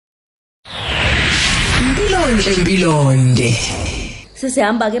Empilonde.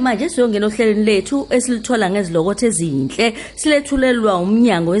 Sesihamba ke manje siyongena ohlelweni lethu esilithola ngezilokothe ezinhle silethulelwa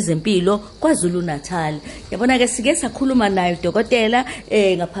umnyango wezempilo kwaZulu Natal. Yabona ke sike sakhuluma naye udokotela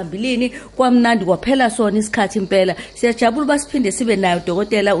ngaphambilini kwamnandi kwaphela sona isikhathi impela. Siyajabula basiphinde sibe naye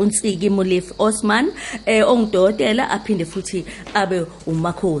udokotela Ntsiki Molefe Osman ongudokotela aphinde futhi abe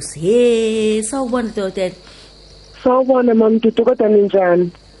umakhosi. Sawubona dokotela. Sawubona mama Dudu kodwa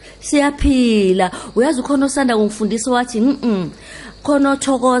ninjani? Siyaphila. Uyazi khona osanda ngifundisa wathi khona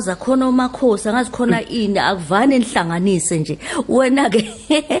othokoza khona umakhosi angazi khona ini akuvane nihlanganise nje wena ke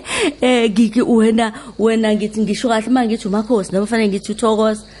gigi wena ngithi ngisho kahle manje ngithi umakhosi noma fanele ngithi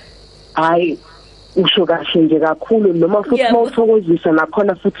uthokoza. Hayi usho kahle nje kakhulu noma futhi mawuthokozisa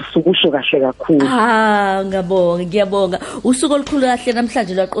nakhona futhi sukusho kahle kakhulu. Ngiyabonga usuku olukhulu kahle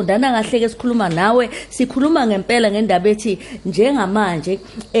namhlanje lwaqondana kahle ke sikhuluma nawe sikhuluma ngempela ngendaba ethi njengamanje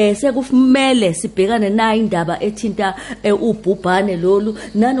sekufumele sibhekane nayo indaba ethinta ubhubhane lolu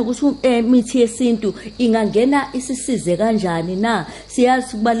nanokuthi imithi yesintu ingangena isisize kanjani na.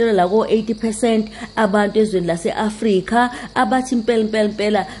 Siyazi kubalelwa la ko 80% abantu ezweni laseAfrika abathi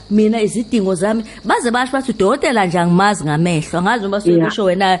impela mina izidingo zami baze basho bathi udokotela nje angimazi ngamehlo angazi noma usho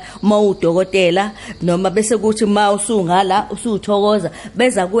wena mawudokotela noma bese kuthi mawusungala usuthokoza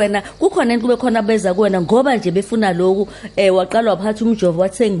beza kuwena kukhona into kube khona beza kuwena ngoba nje befuna lokhu waqalwa phatha umjovo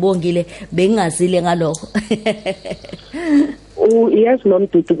wathi sengibongile bengingazile ngalokho. Yes mama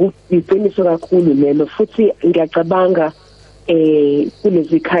Dudu kuyiqiniso kakhulu lelo futhi ngiyacabanga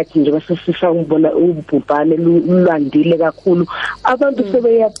kulezi khathi nje basifisa ukubona ubhubhane lulandile kakhulu abantu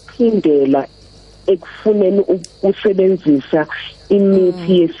sebeyaphindela ekufuneni ukusebenzisa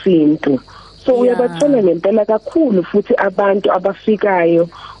imithi yesintu. So uyabathola ngempela kakhulu futhi abantu abafikayo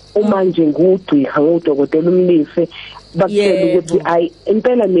uma nje ngugqirha ngodokotela umlife bakutshela ukuthi ayi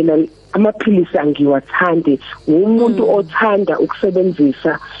impela mina amaphilisi angiwathandi umuntu othanda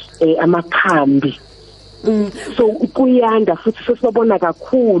ukusebenzisa amakhambi. So kuyanda futhi sesibona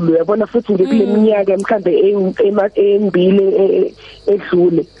kakhulu yabona futhi ngekule minyaka mhlambe embili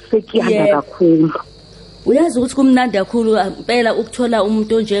edlule sekuyanda kakhulu. Uyazi ukuthi kumnandi kakhulu impela ukuthola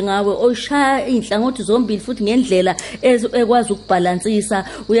umuntu onjengawe oshaya inhlangothi zombili futhi ngendlela ekwazi ukubalansisa.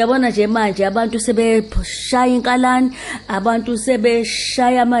 Uyabona nje manje abantu sebeshaya inkalani abantu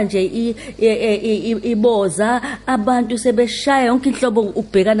sebeshaya manje iboza abantu sebeshaya yonke inhlobo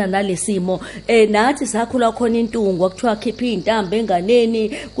ukubhekana nalesimo. Nathi sakhula khona intungu kuthiwa khipha izintambo enganeni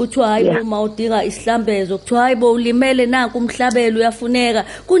kuthiwa hayibo mawudinga isihlambezo kuthiwa hayibo ulimele nanku umhlabelo uyafuneka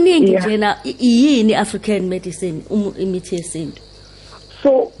kuningi njena yini African medicine imithi yesintu.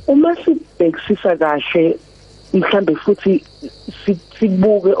 So uma sibhekisisa kahle mhlambe futhi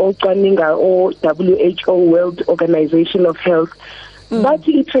sibuke ocwaninga WHO World Organization of Health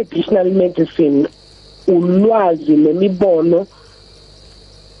bathi i-traditional medicine ulwazi nemibono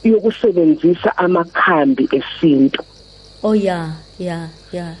yokusebenzisa amakhambi esintu.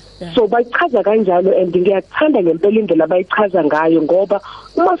 So bayichaza kanjalo and ngiyakuthanda ngempela indlela bayichaza ngayo ngoba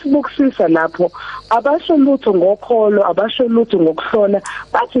uma sibukisisa lapho abasho lutho ngokholo abasho lutho ngokuhlola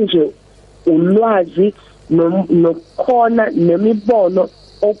bathi nje ulwazi nokhona nemibono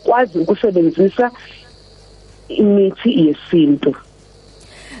okwazi ukusebenzisa imithi yesintu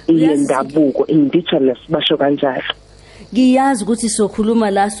yendabuko indigenous basho kanjalo. Ngiyazi ukuthi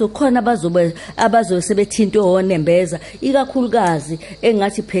sokhuluma la sokhona abazobe sebethinto onembeza ikakhulukazi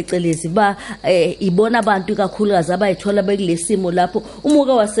engathi phecelezi ibona abantu ikakhulukazi abayithola bekulesimo lapho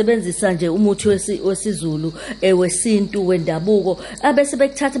umuka wasebenzisa nje umuthi wesizulu wesintu wendabuko abese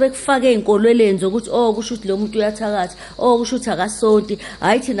bekuthatha bekufaka einkolweleni zokuthi kusho ukuthi lo muntu uyathakatha kusho ukuthi akasonti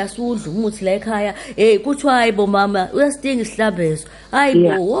hayi thina siwudla umuthi la ekhaya kuthi hayibo mama uyasidinga isihlambezo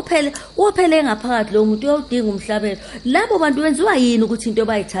hayibo wophele ngaphakathi lo muntu uyawudinga umhlabelo. Labo bantu wenziwa yini ukuthi into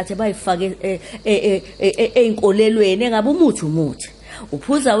bayithathe bayifake einkolelweni engabe umuthi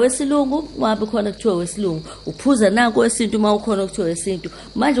uphuza wesilungu ngabe khona kuthiwa wesilungu uphuza nanko wesintu uma ukhona kuthiwa wesintu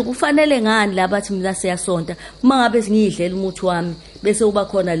manje kufanele ngani labathi mina siyasonta uma ngabe singidlela umuthi wami bese uba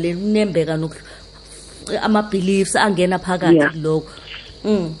khona le nembeka ama beliefs angena phakathi lokho.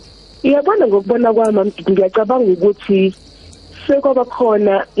 Iyabona ngokubona kwami ngiyacabanga ukuthi sekwaba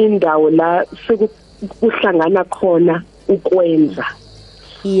khona indawo la sekuhlangana khona ukwenza.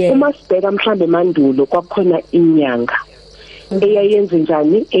 Uma sibheka mhlambe mandulo kwakhona inyanga eyayenza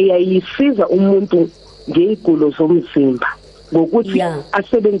njani eyayisiza umuntu ngezigulo zomzimba ngokuthi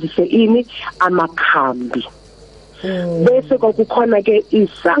asebenzise ini amakhambi. Bese kwakukhona ke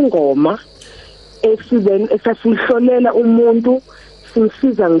isangoma esasihlolela umuntu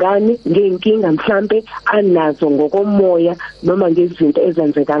simsiza ngani ngeenkinga mhlambe anazo ngokomoya noma ngezinto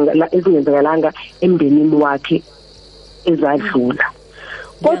ezenzekalanga emndenini wakhe ezadlula.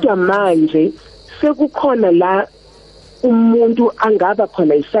 Kodwa manje sekukhona la umuntu angaba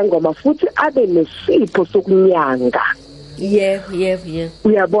khona isangoma futhi abe nesipho sokunyanga. Yeah.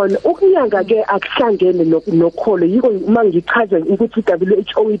 Uyabona ukunyanga ke akuhlangene nokholo yiko mangichaza ukuthi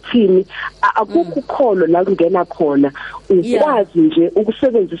WHO ithini akukho ukholo la kungena khona ukwazi nje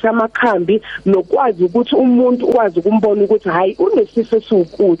ukusebenzisa amakhambi nokwazi ukuthi umuntu ukwazi ukumbona ukuthi hayi unesifo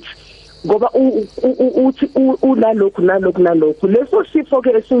esiwukuthi ngoba uthi ulalokhu leso sifo ke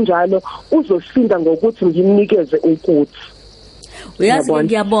esinjalo uzosinda ngokuthi ngimnikeze ukuthi. Uyazi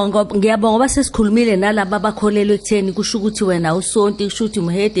ngiyabonga ngoba sesikhulumile nalabo abakholelwe ekutheni kusho ukuthi wena usonti kusho ukuthi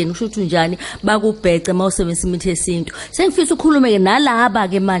umhedeni kusho ukuthi unjani bakubhece mawusebenzisa imithi yesintu. Sengifisa ukukhuluma ke nalaba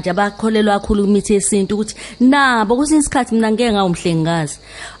ke manje abakholelwa kakhulu imithi yesintu ukuthi nabo kusinye isikhathi mina ngeke ngawumhlengazi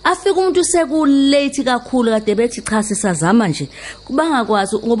afika umuntu sekulate kakhulu kade bethi cha sisazama nje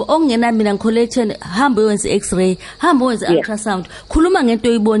bangakwazi ngoba okungena mina ngikholelwe ekutheni hamba uyenze x-ray hamba uyenze ultrasound khuluma ngento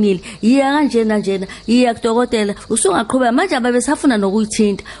oyibonile yiya kanjena yiya kudokotela usungaqhubeka manje ababe safuna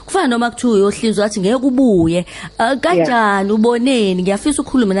nokuyithinta kufana noma kuthiwa uyohlinzwa athi ngeke ubuye kanjani uboneni ngiyafisa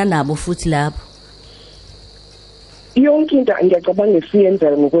ukukhuluma nabo futhi lapho. Yonke into ngiyacabanga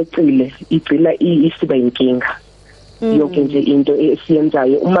esiyenzayo ngokwecile igcina isiba inkinga. Yonke nje into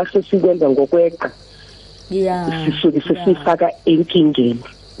esiyenzayo uma sesikwenza ngokweqa sisuke sesifaka enkingeni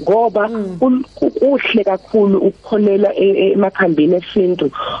ngoba kuhle kakhulu ukukholela emakhambini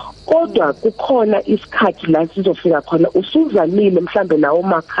esintu kodwa kukhona isikhathi la sizofika khona usuzalile mhlambe nawo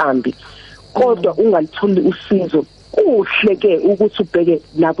makhambi kodwa ungalitholi usizo kuhle ke ukuthi ubheke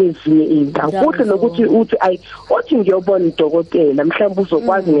nakwezinye indawo kuhle nokuthi uthi othi ngiyobona udokotela mhlawumbe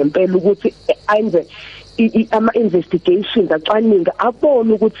uzokwazi ngempela ukuthi enze ama-investigations acwaninga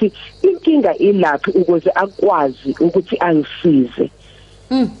abone ukuthi inkinga ilaphi ukuze akwazi ukuthi angisize.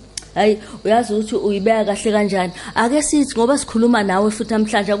 Hayi uyazi ukuthi uyibeka kahle kanjani ake sithi ngoba sikhuluma nawe futhi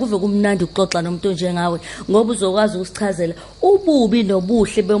namhlanje akuve kumnandi ukuxoxa nomuntu njengawe ngoba uzokwazi ukusichazela ububi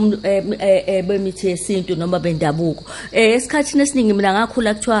nobuhle bemithi yesintu noma bendabuko esikhathini esiningi mina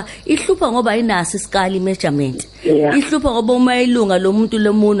ngakhula kuthiwa ihlupha ngoba ayinaso isikali measurement ihlupha ngoba uma ilunga lomuntu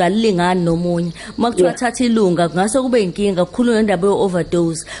lomuntu alilingani nomunye makuthiwa thatha ilunga ngase kube inkinga kukhulu ngendaba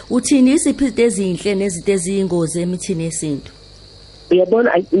ye-overdose uthini isiphi izinto ezinhle nezinto eziyingozi emithini yesintu.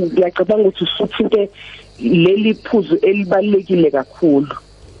 Uyabona ngiyacabanga ukuthi usuthinte leli phuzu elibalekile kakhulu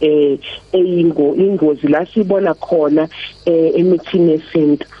ingozi la sibona khona emithini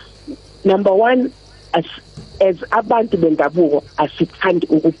yesintu. Number 1 as abantu bendabuko asithandi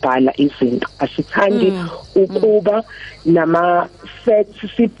ukubhala izinto asithandi ukuba nama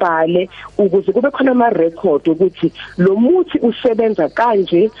facts sibhale ukuze kube khona ama record ukuthi lo muthi usebenza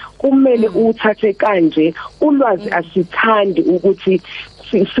kanje kumele uthathe kanje ulwazi asithandi ukuthi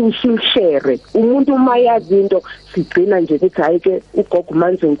share umuntu uma yazi into sigcina nje ukuthi hayi ke ugogo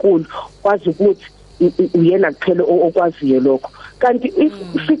manzi enkulu kwazi ukuthi uyena kuphela okwaziyo lokho kanti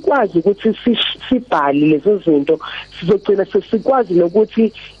sikwazi ukuthi sibhale lezo zinto sizogcina sesikwazi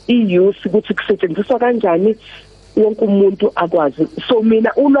nokuthi i-use ukuthi kusetshenziswa kanjani wonke umuntu akwazi so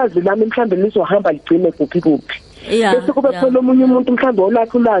mina ulwazi lami mhlambe lizohamba ligcine kuphi bese kube khona omunye umuntu mhlambe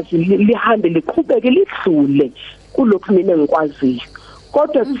olakho ulwazi lihambe liqhubeke lidlule kulokho mina ngikwaziyo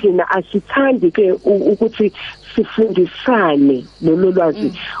kodwa thina asithandi ke ukuthi sifundisane lolu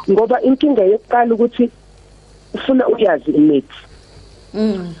lwazi ngoba inkinga yokuqala ukuthi ufuna uyazi imithi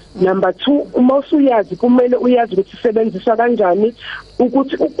number 2 uma usuyazi kumele uyazi ukuthi isebenziswa kanjani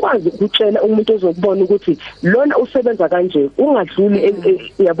ukuthi ukwazi ukutshela umuntu ozokubona ukuthi lona usebenza kanje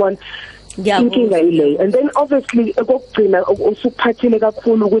ungadluli uyabona inkinga ile and then obviously okugcina usuphathile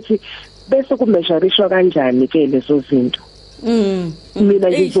kakhulu ukuthi bese kumeasurishwa kanjani ke lezo zinto mina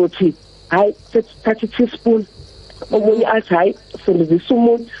ngizothi hayi thatha teaspoon omunye athi hayi sebenzisa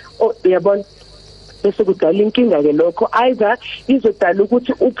umuntu uyabona bese kudala inkinga ke lokho either izodala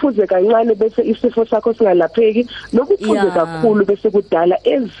ukuthi uphuze kancane bese isifo sakho singalapheki nokuphuze kakhulu bese kudala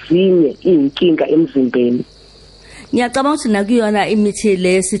ezinye inkinga emzimbeni. Ngiyacabanga ukuthi nakuyona imithi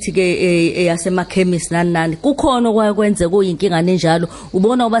le sithi ke yasemakhemisi nani kukhona okwakwenze kuyinkinga nenjalo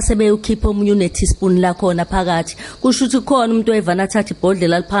ubona uba sebeyukhipha omunye une teaspoon la khona phakathi kusho ukuthi khona umuntu oyivana thatha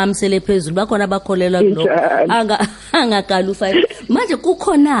ibhodlela liphakamisele phezulu bakhona abakholelwa kuloko angaqala u5 manje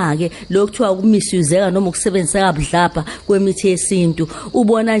kukhona ke lokuthiwa ukumisuzeka noma ukusebenzisa kabudlapha kwemithi yesintu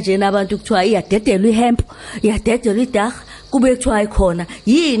ubona nje nabantu kuthiwa iyadedelwa ihemp iyadedelwa idaga kube kuthiwa ayikhona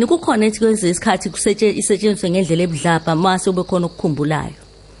yini kukhona ethi kwenze isikhathi isetshenziswe ngendlela ebudlapha mase ube khona ukukhumbulayo.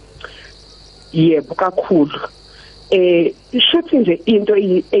 Yebo kakhulu Shuthi nje into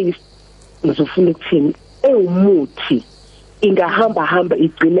ngizofuna ukuthini ewumuthi ingahamba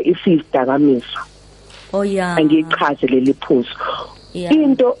igcine isidakamizwa. Oh yeah. Angichaze leli phuzo.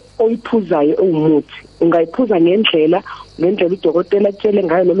 Into oyiphuzayo ewumuthi ungayiphuza ngendlela udokotela akutshele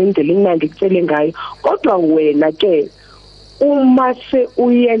ngayo noma indlela imnandi akutshele ngayo, kodwa wena ke uma se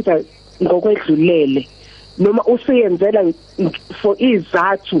uyenza ngokwedlulele noma usiyenzela for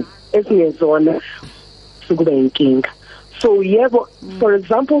izathu ezingezona sikuba inkinga. So yebo, for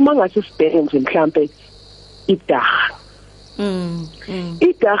example mangase sibheke nje mhlambe idaha.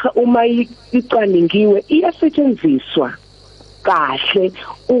 Idaha uma icwaningiwe iyasetshenziswa kahle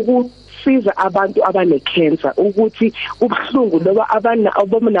ukusiza abantu abanecancer ukuthi ubuhlungu loba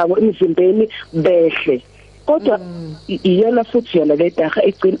abanabo emzimbeni behle. Kodwa iyona futhi yona le daga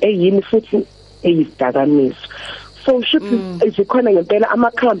egcina eyini futhi eyidakamizwa. So shuthi izikhona ngempela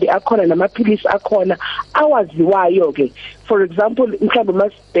amakhambi akhona namaphilisi akhona awaziwayo ke. For example mhlawumbe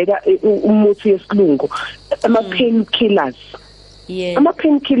masibheka umuthi yesilungu ama pain killers. Ama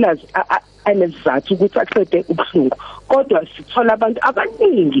pain killers anezathu ukuthi aqede ubuhlungu, kodwa sithola abantu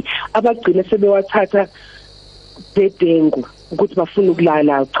abaningi abagcina sebewathatha bedengu ukuthi bafuna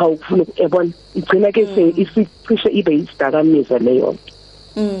ukulala cha ufuna ebona igcina ke isicishe ibe isidakamizwa leyo.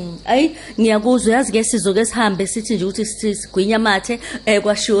 Ayi ngiyakuzwa, yazi ke sizoke sihambe sithi nje ukuthi sigwinya mathe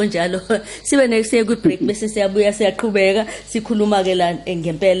kwashiwo njalo sibe nesiye ku break bese siyabuya siyaqhubeka sikhuluma ke la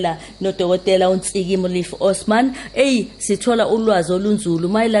ngempela noDr Ntsiki Molefe Osman. Sithola ulwazi olunzulu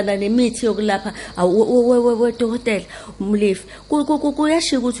mayelana nemithi yokulapha Dr. Molefe.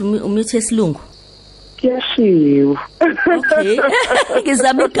 Kuyashiya ukuthi umithi yesilungu. Kuyashiwo. Okay.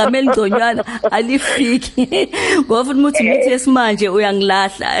 Ngizama igama elingconywana alifiki. Ngoba umuthi yesimanje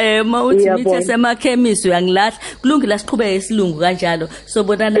uyangilahla. Mawuthi imithi yasemakhemisi uyangilahla. Kulungile siqhubeke isilungu kanjalo.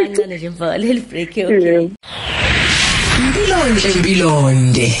 Sobonana kancane nje emva leli break. Okay.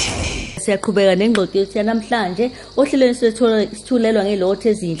 Impilonde. Siyaqhubeka nengxoxo yethu namhlanje ohlelweni sithulelwa ngelotho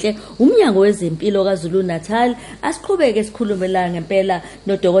ezinhle umnyango wezempilo kaZulu Natal. Asiqhubeke sikhulume la ngempela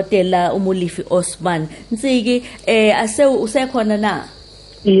noDr Molefe Osman. Ntsiki usekhona na?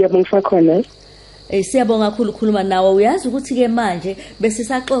 Yebo ngisakhona. Siyabonga kakhulu ukukhuluma nawe. Uyazi ukuthi ke manje bese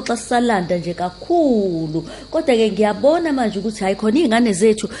saxoxa sisalanda nje kakhulu, kodwa ke ngiyabona manje ukuthi hayi khona izingane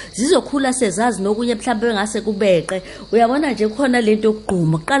zethu zizokhula sezazi nokunye mhlawumbe engase kubeqe. Uyabona nje khona lento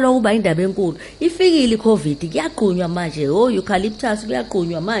yokugquma qala kuba indaba enkulu. Ifikile iCovid kuyagqunywa manje, eucalyptus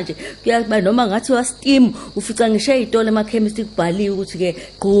kuyagqunywa manje, kuyakuba noma ngathi wa steam ufica ngisho izitolo emakhemisi kubhaliwe ukuthi ke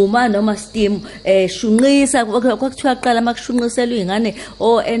gquma noma steam shunqisa kwakuthiwa qala makushunqiselwa izingane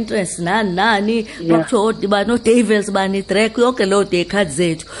entrance nani bakuthiwa ba noDavels ba noDr yonke lo decade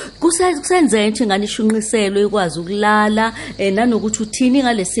zethu kusenzeka ukuthi ingane ishunqiselwe ikwazi ukulala nanokuthi uthini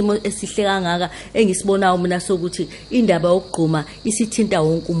ngalesimo esihle kangaka engisibonayo mina sokuthi indaba yokugquma isithinta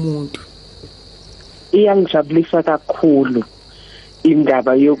wonke umuntu. Iyangijabulisa kakhulu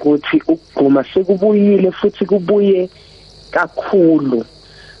indaba yokuthi ukugquma sekubuyile futhi kubuye kakhulu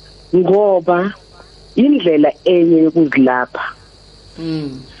ngoba indlela enye yokuzilapha.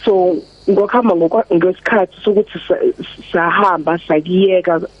 So ngokuhamba ngesikhathi sokuthi sahamba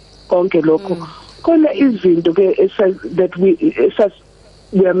sakiyeka konke lokho khona izinto ke that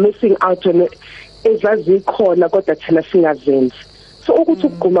we are missing out on ezazikhona kodwa thina singazenzi. So ukuthi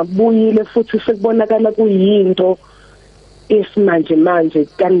ukugquma kubuyile futhi sekubonakala kuyinto esimanje manje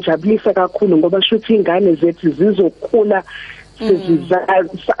kanijabulisa kakhulu ngoba shuthi ingane zethu zizokhula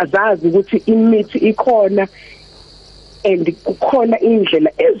sezizazi ukuthi imithi ikhona and kukhona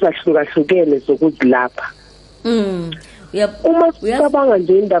indlela ezahlukahlukene zokuzilapha. Uma sicabanga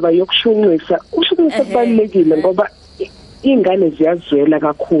nje indaba yokushunqisa, ushunqisa kubalulekile ngoba ingane ziyazwela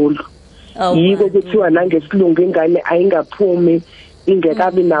kakhulu. Yiko kuthiwa nangesilungu ingane ayingaphumi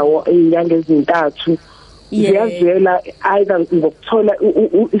ingekabi nawo inyanga ezintathu. Ziyazwela either ngokuthola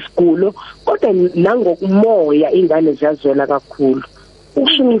isigulo kodwa nangokumoya ingane ziyazwela kakhulu.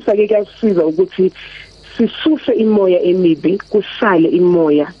 Ukushunqisa ke kuyasiza ukuthi sisuse imoya emibi kusale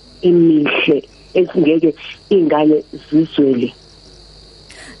imoya emihle esingeke ingane zizwele.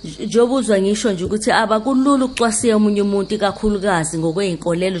 Jobuzwa ngisho nje ukuthi abakulula ukucwasiya umunye umuntu kakhulukazi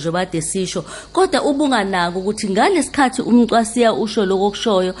ngokweinkolelo jobade sisho, kodwa ubunganaka ukuthi ngalesikhathi umcwasiya usho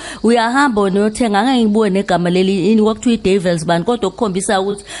lokushoyo uyahamba niyothenga ngibuye negama leli ini kwakuthiwa iDavels bani, kodwa ukukhombisa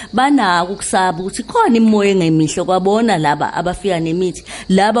ukuthi banaka ukusaba ukuthi khona imoya engemihle kwabona laba abafika nemithi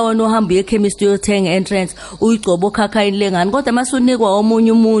laba wona ohamba ekhemist uyothenga entrance uyigcobo okhakhayini lengane, kodwa masunikwa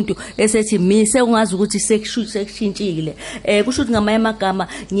omunye umuntu esethi mise ungazi ukuthi sekushintshile kusho ukuthi ngamanye amagama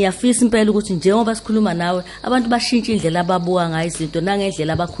ngiyafisa impela ukuthi njengoba sikhuluma nawe abantu bashintshe indlela ababuka ngayo izinto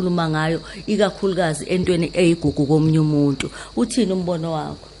nangendlela abakhuluma ngayo ikakhulukazi entweni eyigugu komunye umuntu. Uthini umbono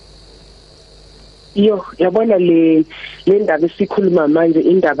wakho? Yabona le ndaba esikhuluma manje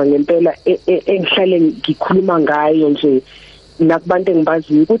indaba ngempela engihlale ngikhuluma ngayo nje nakubantu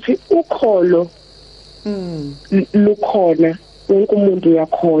engibaziyo ukuthi ukholo lukhona, wonke umuntu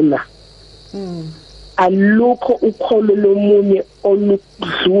uyakhona. Alukho ukholo lomunye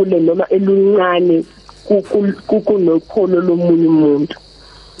oludlule noma eluncane kunokholo lomunye umuntu.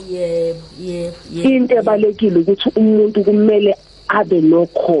 Into ebalekile ukuthi umuntu kumele abe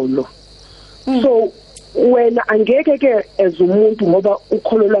nokholo. So wena angeke ke as umuntu ngoba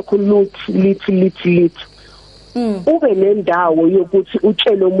ukholo lakho lithi ube nendawo yokuthi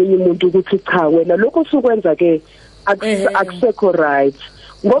utshele omunye umuntu ukuthi cha wena lokho usukwenza ke akusekho right.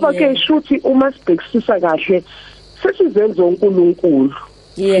 Ngoba ke shuthi uma sibhekisisa kahle sesizenza uNkulunkulu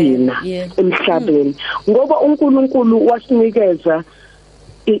yena emhlabeni ngoba uNkulunkulu wasinikeza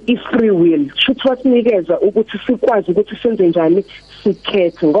i-free will, shuthi wasinikeza ukuthi sikwazi ukuthi senze njani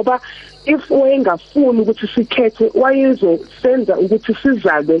sikhethe ngoba if wayengafuni ukuthi sikhethe wayezosenza ukuthi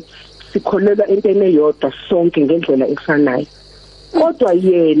sizabe sikholela entweni eyodwa sonke ngendlela efanayo. Kodwa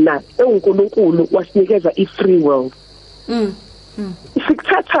yena uNkulunkulu wasinikeza i-free will.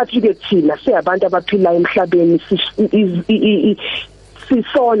 Sikuthatha ke thina siyabantu abaphila emhlabeni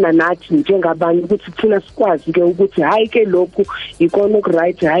sisona nathi njengabanye ukuthi thina sikwazi ke ukuthi hayi ke lokhu ikona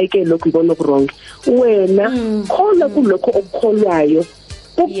okuright, hayi ke lokhu ikona okwrong. Wena khona kulokho okukholwayo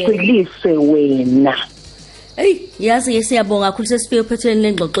ukugcilise wena. Yazi siyabonga kakhulu sesifike phethweni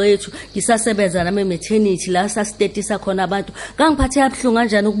lengxoxo yethu ngisasebenza nami maternity la sasitetisa khona abantu. Ngangiphathe yabhlungu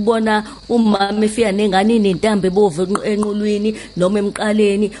kanjani ukubona umama efika nengane nentambo ebovu enqulwini noma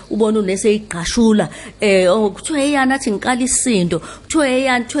emqaleni ubona unese igqashula kuthiwa eyana athi ngiqala isindo kuthiwa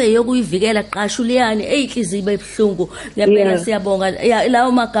eyana kuthiwa yokuyivikela gqashula yani eyinhliziyo ebhlungu. Ngempela siyabonga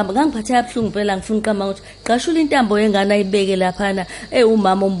lawo magama ngangiphathe yabhlungu phela ngifuna uqamba ukuthi gqashula intambo yengane ayibeke lapha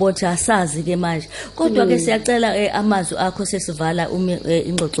umama umbonthi asazi ke manje kodwa ke siyacela amazwi akho sesivala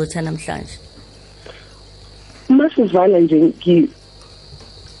ingxoxo yethu namhlanje. Masivala nje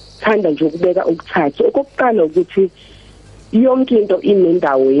ngithanda nje ukubeka ukuthatha okokuqala ukuthi yonke into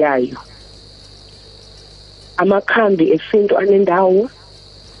inendawo yayo. Amakhambi esinto anendawo,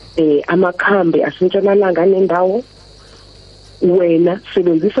 amakhambi asentshonalanga anendawo. Wena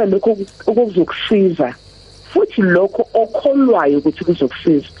sebenzisa lokho okuzokusiza futhi lokho okholwayo ukuthi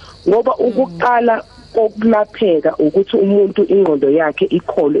kuzokusiza ngoba ukuqala kokulapheka ukuthi umuntu ingqondo yakhe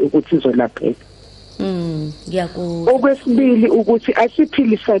ikhole ukuthi izolapheka. Ngiyakuzwa. Okwesibili ukuthi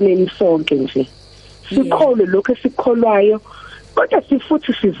asiphilisaneni sonke nje. Sikhole lokho esikholwayo kodwa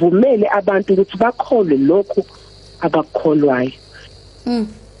sifuthi sivumele abantu ukuthi bakhole lokho abakholwayo.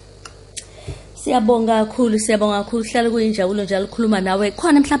 Siyabonga kakhulu hlala kuyinjabulo njalo ukukhuluma nawe.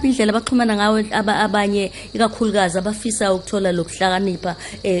 Khona mhlawumbe indlela abaxhumana ngawe abanye ikakhulukazi abafisa ukuthola lokuhlakanipha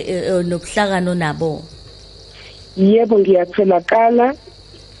nobuhlakano nabo. Yebo ngiyatholakala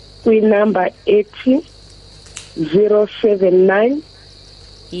kwinamba ethi 079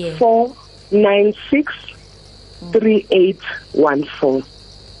 496 3814.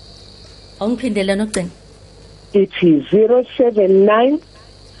 Ongiphindela nogcina. Ithi 079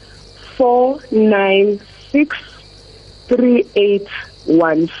 496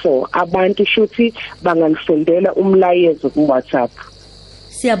 3814. Abantu shuthi banganisendela umlayezo ku WhatsApp.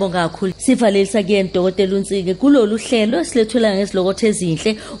 Siyabonga kakhulu. Sivalelisa ke noDr Ntsiki kulolu hlelo esilethula ngezilokothe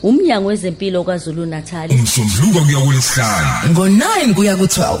ezinhle umnyango wezempilo kwaZulu Natal. Umsombuluko kuya kuLesihlanu ngo9 kuya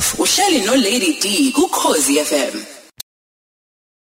ku12. Uhleli noLady D ku Khosi FM.